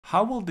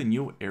How will the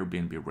new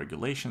Airbnb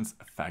regulations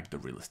affect the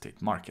real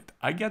estate market?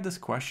 I get this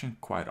question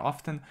quite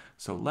often,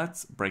 so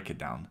let's break it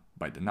down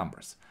by the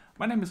numbers.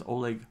 My name is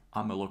Oleg.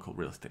 I'm a local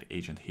real estate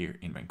agent here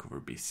in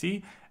Vancouver,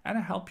 BC, and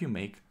I help you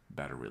make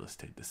better real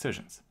estate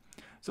decisions.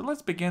 So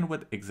let's begin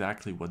with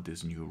exactly what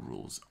these new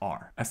rules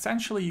are.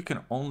 Essentially, you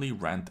can only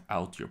rent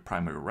out your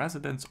primary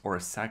residence or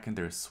a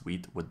secondary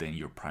suite within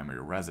your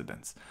primary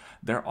residence.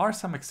 There are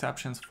some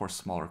exceptions for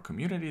smaller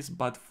communities,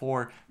 but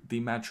for the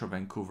Metro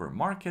Vancouver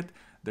market,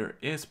 there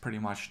is pretty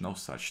much no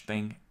such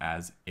thing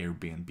as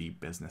Airbnb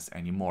business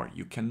anymore.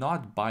 You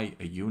cannot buy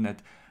a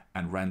unit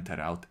and rent it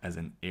out as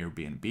an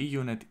Airbnb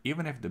unit,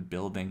 even if the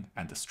building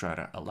and the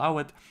strata allow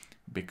it,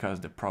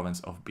 because the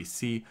province of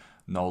BC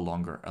no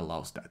longer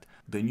allows that.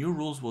 The new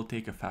rules will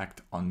take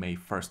effect on May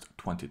 1st,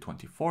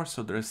 2024,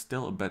 so there is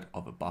still a bit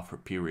of a buffer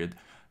period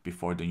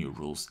before the new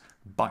rules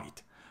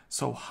bite.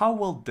 So how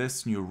will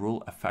this new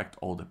rule affect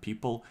all the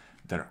people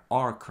that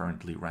are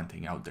currently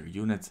renting out their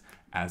units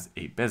as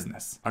a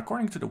business?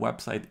 According to the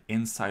website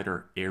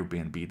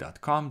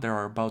insiderairbnb.com, there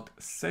are about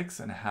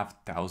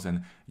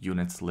 6,500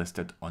 units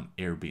listed on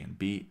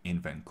Airbnb in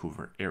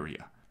Vancouver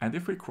area. And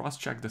if we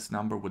cross-check this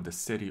number with the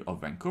City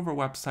of Vancouver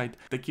website,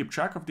 they keep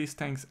track of these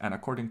things, and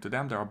according to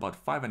them, there are about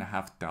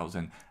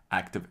 5,500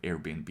 active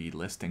Airbnb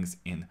listings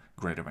in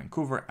Greater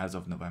Vancouver as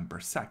of November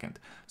 2nd.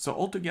 So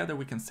altogether,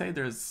 we can say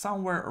there's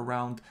somewhere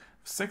around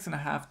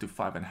 6,500 to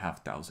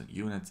 5,500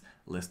 units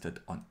listed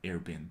on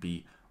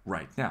Airbnb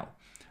right now.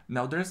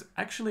 Now, there's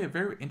actually a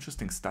very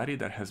interesting study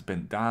that has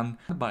been done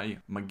by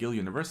McGill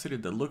University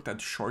that looked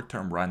at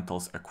short-term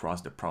rentals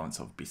across the province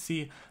of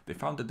BC. They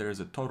found that there is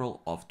a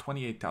total of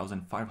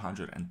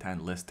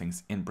 28,510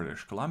 listings in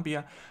British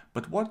Columbia.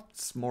 But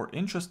what's more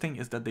interesting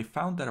is that they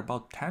found that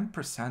about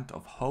 10%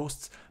 of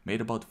hosts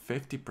made about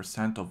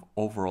 50% of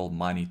overall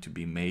money to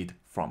be made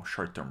from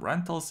short-term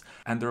rentals.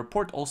 And the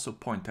report also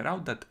pointed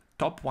out that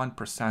top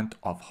 1%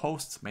 of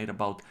hosts made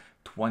about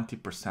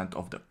 20%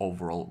 of the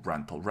overall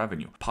rental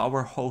revenue.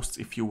 Power hosts,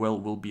 if you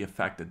will be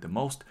affected the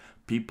most.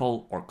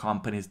 People or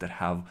companies that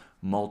have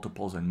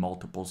multiples and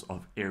multiples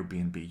of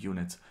Airbnb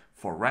units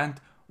for rent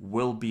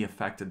will be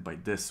affected by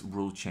this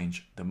rule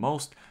change the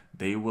most.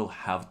 They will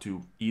have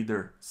to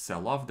either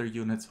sell off their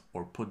units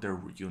or put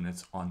their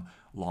units on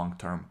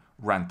long-term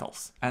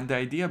rentals. And the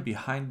idea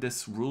behind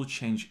this rule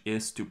change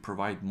is to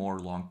provide more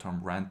long-term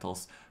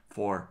rentals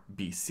for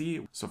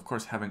BC. So of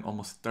course, having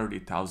almost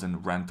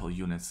 30,000 rental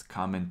units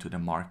come into the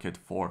market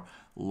for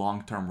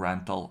long-term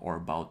rental, or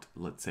about,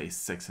 let's say,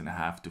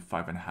 6.5 to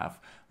 5.5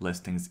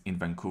 listings in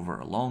Vancouver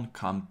alone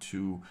come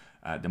to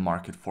the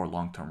market for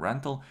long-term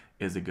rental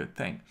is a good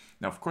thing.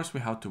 Now, of course, we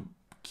have to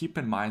keep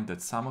in mind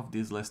that some of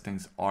these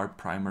listings are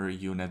primary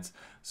units,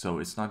 so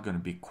it's not going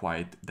to be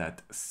quite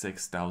that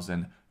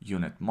 6,000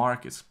 unit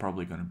mark. It's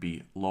probably going to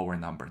be lower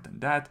number than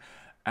that.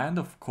 And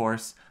of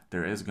course,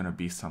 there is going to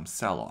be some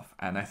sell-off.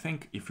 And I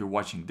think if you're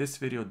watching this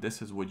video,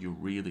 this is what you're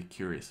really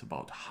curious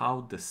about,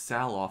 how the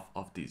sell-off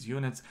of these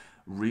units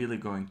really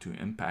going to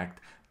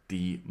impact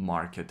the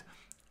market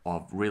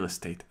of real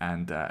estate,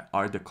 and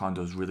are the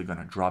condos really going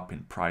to drop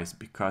in price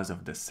because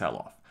of the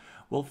sell-off?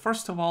 Well,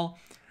 first of all,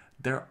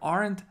 there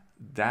aren't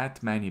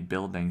that many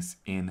buildings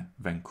in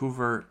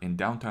Vancouver, in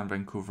downtown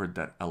Vancouver,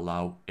 that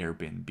allow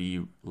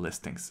Airbnb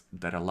listings,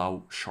 that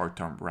allow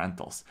short-term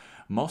rentals.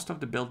 Most of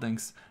the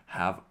buildings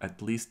have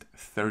at least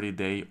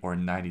 30-day or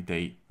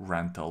 90-day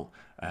rental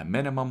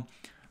minimum,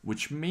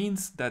 which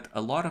means that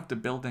a lot of the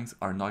buildings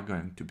are not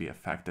going to be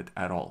affected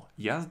at all.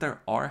 Yes,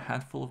 there are a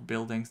handful of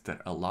buildings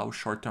that allow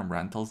short-term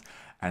rentals,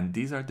 and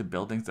these are the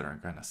buildings that are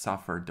going to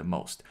suffer the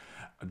most.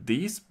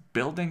 These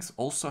buildings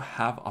also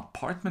have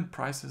apartment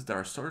prices that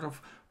are sort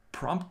of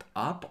prompt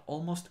up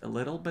almost a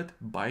little bit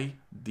by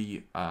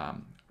the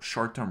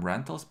short-term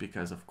rentals,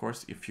 because of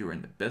course, if you're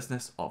in the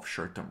business of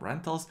short-term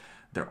rentals,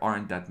 there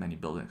aren't that many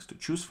buildings to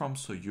choose from,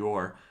 so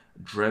you're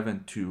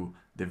driven to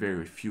the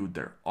very few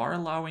that are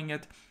allowing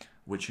it,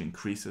 which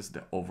increases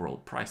the overall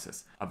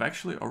prices. I've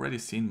actually already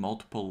seen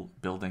multiple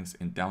buildings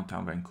in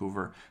downtown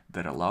Vancouver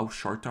that allow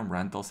short-term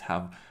rentals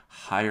have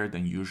higher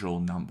than usual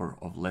number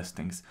of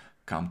listings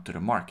come to the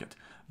market,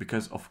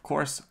 because of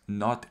course,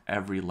 not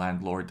every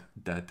landlord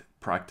that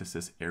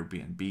practices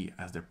Airbnb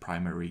as their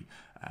primary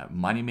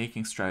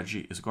money-making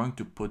strategy is going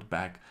to put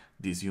back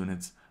these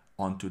units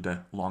onto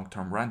the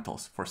long-term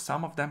rentals. For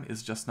some of them,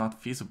 it's just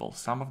not feasible.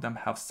 Some of them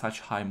have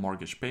such high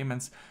mortgage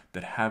payments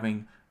that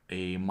having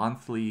a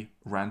monthly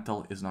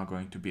rental is not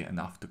going to be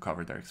enough to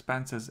cover their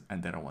expenses,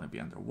 and they don't want to be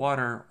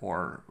underwater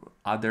or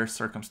other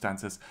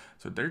circumstances.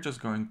 So they're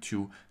just going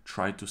to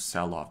try to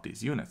sell off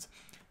these units.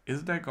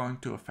 Is that going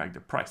to affect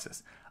the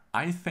prices?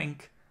 I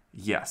think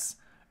yes,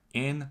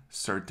 in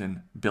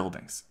certain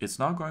buildings. It's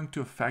not going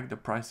to affect the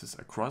prices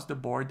across the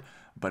board,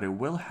 but it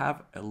will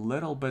have a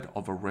little bit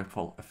of a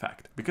ripple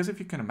effect. Because if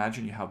you can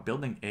imagine, you have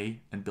building A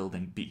and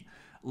building B.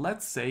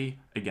 Let's say,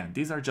 again,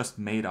 these are just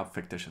made up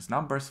fictitious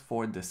numbers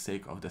for the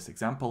sake of this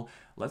example.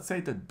 Let's say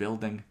that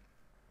building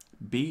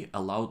B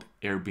allowed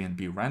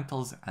Airbnb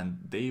rentals and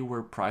they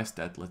were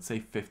priced at, let's say,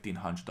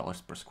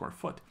 $1,500 per square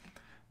foot.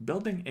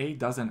 Building A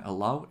doesn't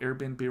allow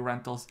Airbnb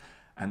rentals,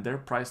 and they're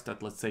priced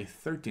at, let's say,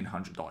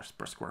 $1,300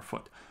 per square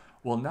foot.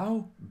 Well,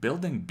 now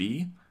Building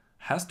B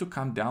has to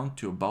come down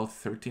to about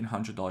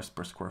 $1,300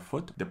 per square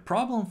foot. The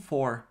problem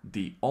for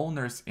the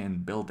owners in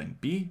Building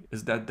B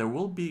is that there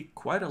will be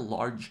quite a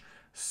large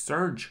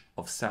surge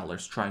of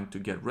sellers trying to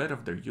get rid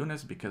of their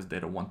units because they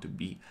don't want to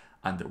be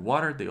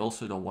underwater. They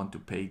also don't want to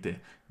pay the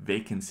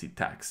vacancy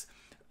tax,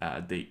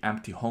 the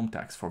empty home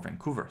tax for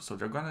Vancouver. So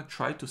they're going to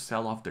try to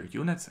sell off their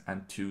units,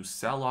 and to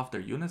sell off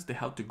their units, they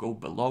have to go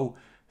below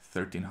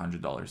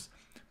 $1,300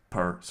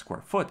 per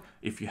square foot.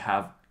 If you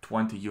have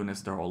 20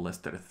 units, they're all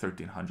listed at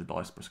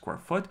 $1,300 per square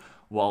foot,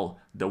 while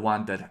the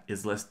one that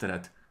is listed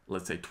at,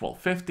 let's say,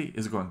 $1,250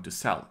 is going to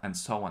sell, and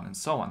so on and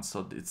so on.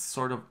 So it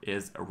sort of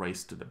is a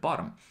race to the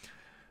bottom.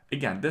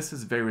 Again, this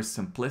is very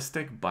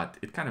simplistic, but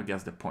it kind of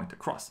gets the point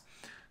across.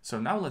 So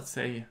now let's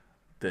say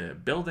the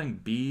Building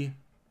B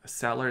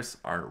sellers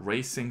are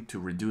racing to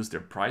reduce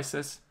their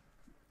prices,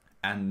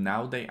 and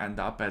now they end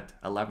up at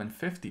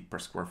 $1,150 per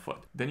square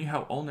foot. Then you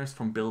have owners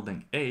from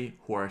Building A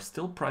who are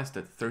still priced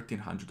at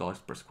 $1,300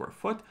 per square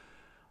foot.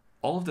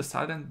 All of a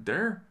sudden,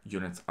 their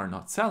units are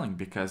not selling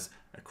because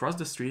across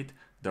the street,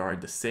 there are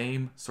the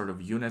same sort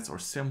of units or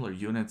similar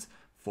units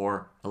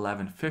for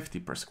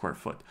 $1,150 per square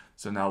foot.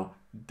 So now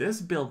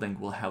this building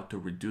will have to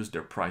reduce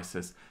their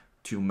prices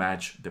to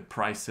match the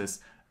prices,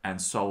 and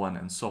so on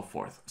and so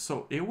forth.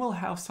 So it will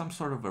have some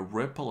sort of a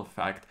ripple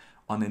effect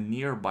on the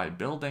nearby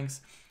buildings,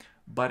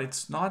 but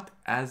it's not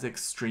as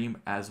extreme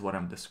as what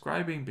I'm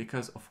describing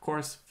because, of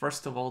course,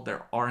 first of all,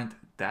 there aren't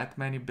that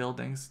many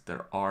buildings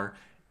that are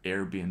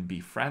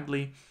Airbnb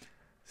friendly.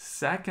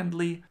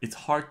 Secondly, it's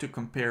hard to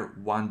compare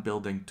one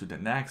building to the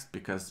next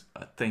because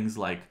things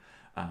like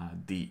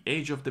the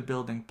age of the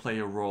building play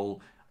a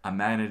role,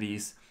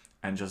 amenities,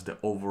 and just the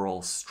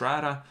overall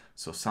strata.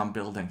 So some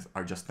buildings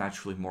are just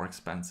naturally more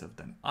expensive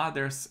than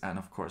others. And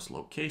of course,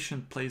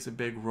 location plays a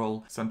big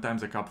role.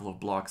 Sometimes a couple of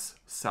blocks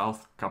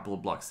south, a couple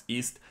of blocks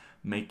east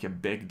make a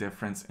big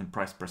difference in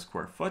price per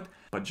square foot.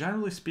 But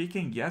generally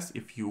speaking, yes,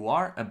 if you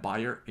are a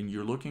buyer and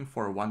you're looking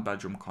for a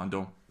one-bedroom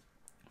condo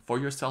for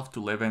yourself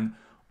to live in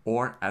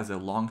or as a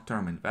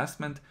long-term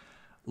investment,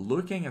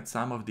 looking at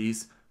some of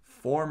these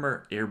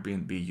former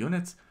Airbnb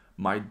units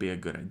might be a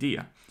good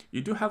idea.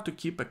 You do have to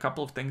keep a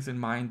couple of things in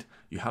mind.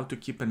 You have to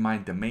keep in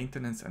mind the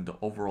maintenance and the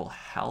overall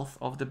health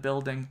of the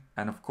building.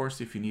 And of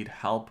course, if you need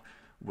help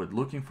with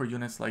looking for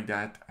units like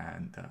that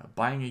and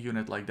buying a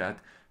unit like that,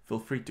 feel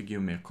free to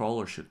give me a call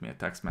or shoot me a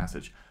text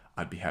message.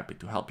 I'd be happy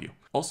to help you.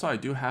 Also, I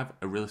do have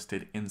a Real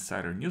Estate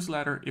Insider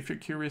newsletter. If you're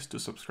curious to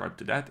subscribe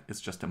to that,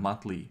 it's just a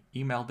monthly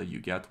email that you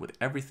get with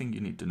everything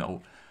you need to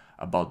know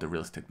about the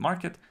real estate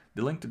market.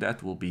 The link to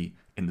that will be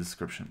in the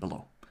description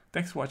below.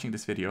 Thanks for watching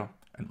this video,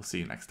 and we'll see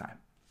you next time.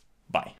 Bye.